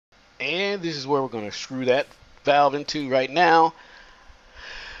And this is where we're going to screw that valve into right now.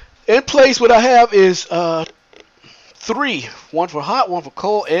 In place, what I have is three. One for hot, one for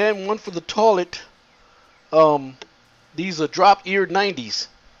cold, and one for the toilet. These are drop ear 90s.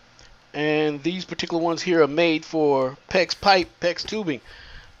 And these particular ones here are made for PEX pipe, PEX tubing.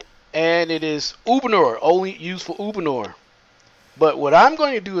 And it is Ubenor, only used for Ubenor. But what I'm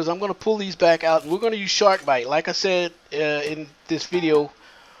going to do is I'm going to pull these back out, and we're going to use shark bite. Like I said in this video,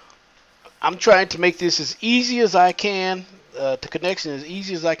 I'm trying to make this as easy as I can, to connection as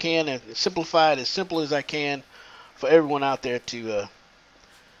easy as I can, and simplify it as simple as I can for everyone out there to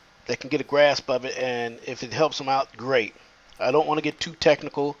that can get a grasp of it. And if it helps them out, great. I don't want to get too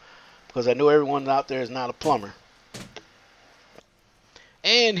technical because I know everyone out there is not a plumber.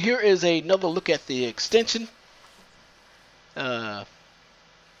 And here is another look at the extension.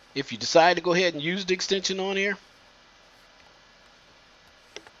 If you decide to go ahead and use the extension on here,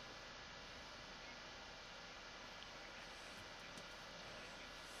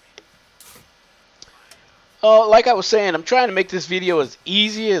 like I was saying, I'm trying to make this video as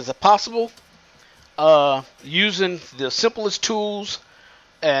easy as possible, using the simplest tools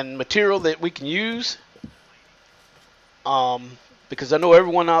and material that we can use, because I know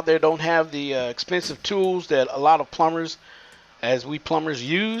everyone out there don't have the expensive tools that a lot of plumbers, as we plumbers,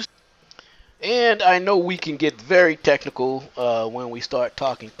 use. And I know we can get very technical when we start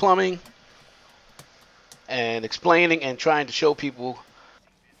talking plumbing and explaining and trying to show people.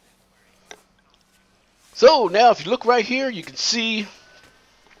 So now if you look right here, you can see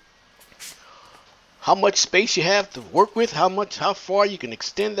how much space you have to work with, how far you can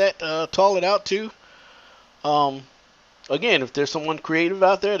extend that toilet out to. Again, if there's someone creative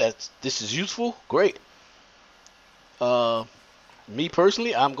out there this is useful, great. Me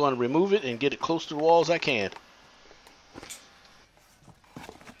personally, I'm going to remove it and get it close to the wall as I can.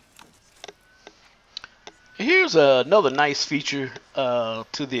 Here's another nice feature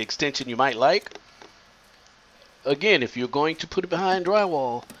to the extension you might like. Again, if you're going to put it behind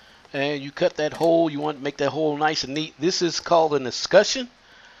drywall and you cut that hole, you want to make that hole nice and neat. This is called an escutcheon.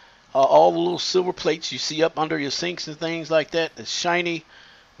 All the little silver plates you see up under your sinks and things like that, that's shiny,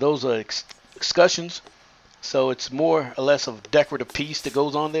 those are escutcheons. So it's more or less of a decorative piece that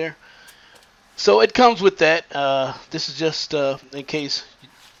goes on there. So it comes with that. This is just in case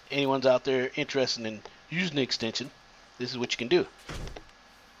anyone's out there interested in using the extension. This is what you can do.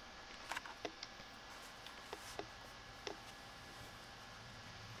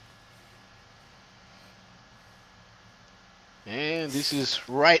 And this is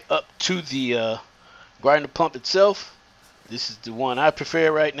right up to the grinder pump itself. This is the one I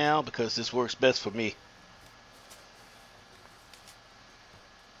prefer right now because this works best for me.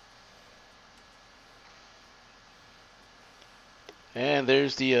 And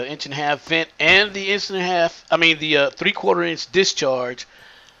there's the 1.5 inch vent and the 1.5 inch, the 3/4 inch discharge.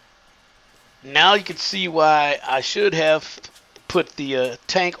 Now you can see why I should have put the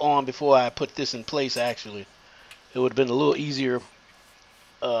tank on before I put this in place. Actually, it would have been a little easier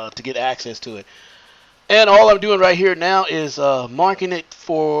to get access to it. And all I'm doing right here now is marking it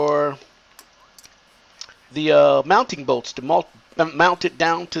for the mounting bolts to mount it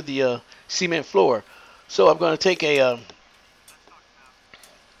down to the cement floor. So I'm going to take a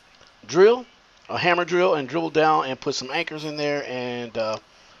drill, a hammer drill, and drill down and put some anchors in there and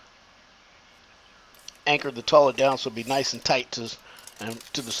anchor the toilet down so it'll be nice and tight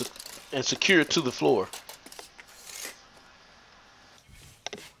and secure to the floor.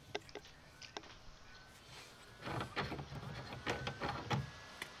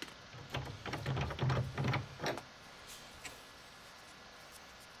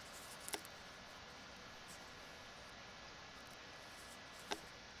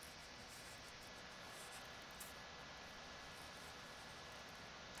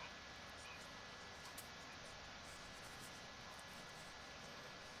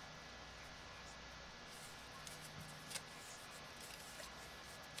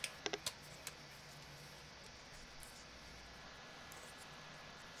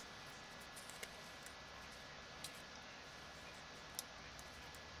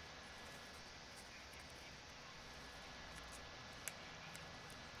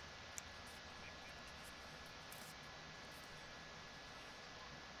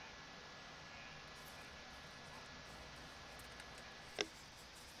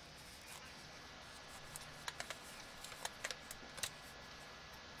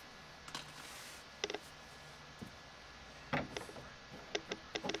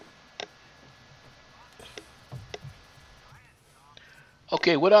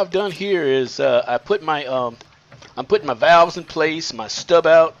 Okay, what I've done here is I'm putting my valves in place, my stub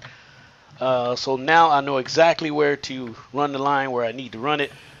out, So now I know exactly where to run the line where I need to run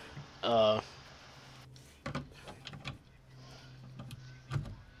it. Uh,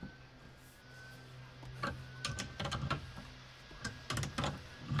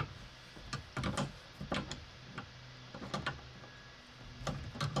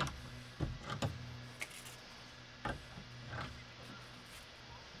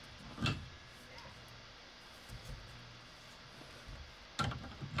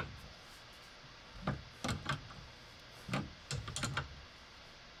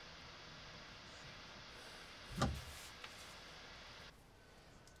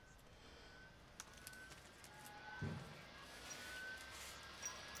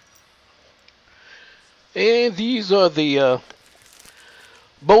 and these are the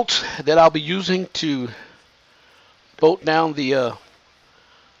bolts that I'll be using to bolt down the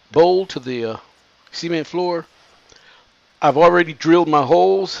bowl to the cement floor. I've already drilled my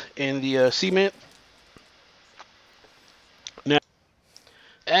holes in the cement. Now,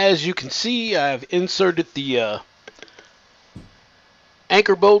 as you can see, I've inserted the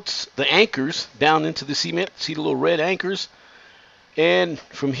anchor bolts, the anchors, down into the cement. See the little red anchors? And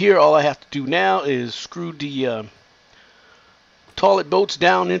from here, all I have to do now is screw the toilet bolts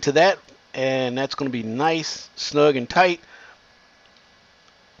down into that, and that's going to be nice, snug, and tight.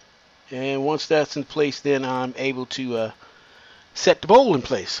 And once that's in place, then I'm able to set the bowl in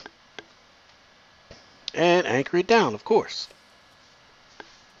place and anchor it down, of course.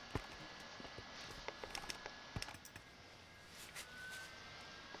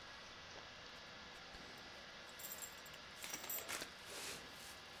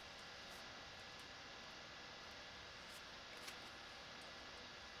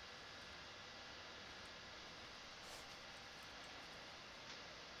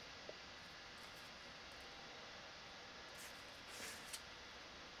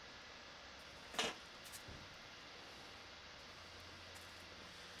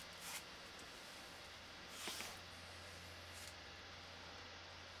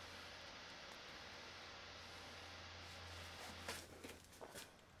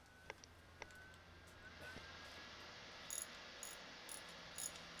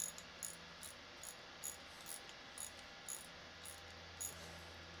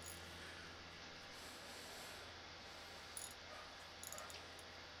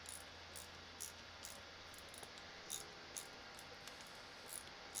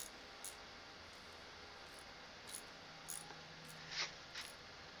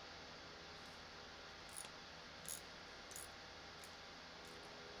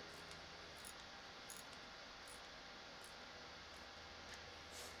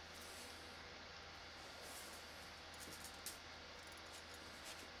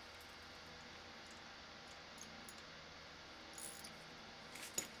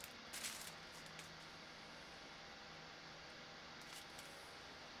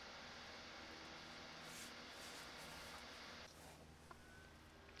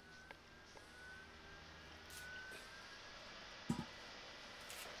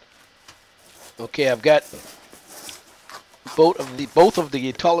 Okay, I've got both of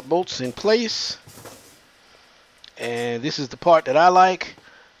the toilet bolts in place, and this is the part that I like.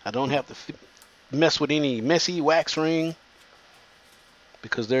 I don't have to mess with any messy wax ring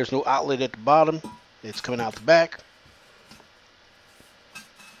because there's no outlet at the bottom. It's coming out the back.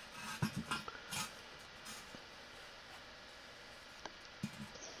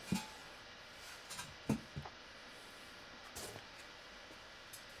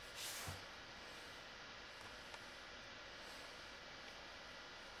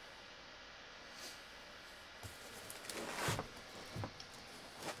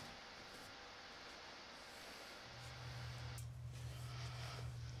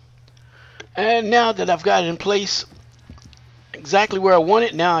 And now that I've got it in place exactly where I want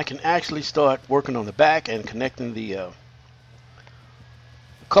it, now I can actually start working on the back and connecting the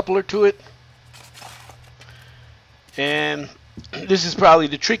coupler to it. And this is probably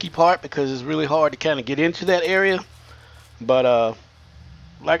the tricky part because it's really hard to kind of get into that area. But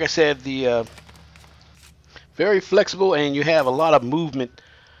like I said, the very flexible, and you have a lot of movement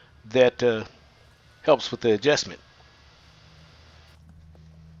that helps with the adjustment.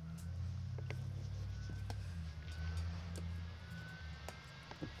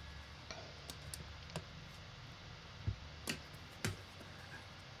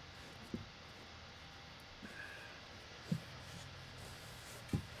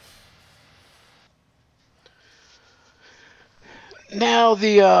 Now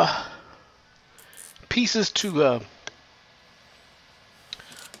the pieces to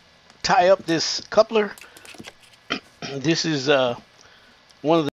tie up this coupler. This is one of the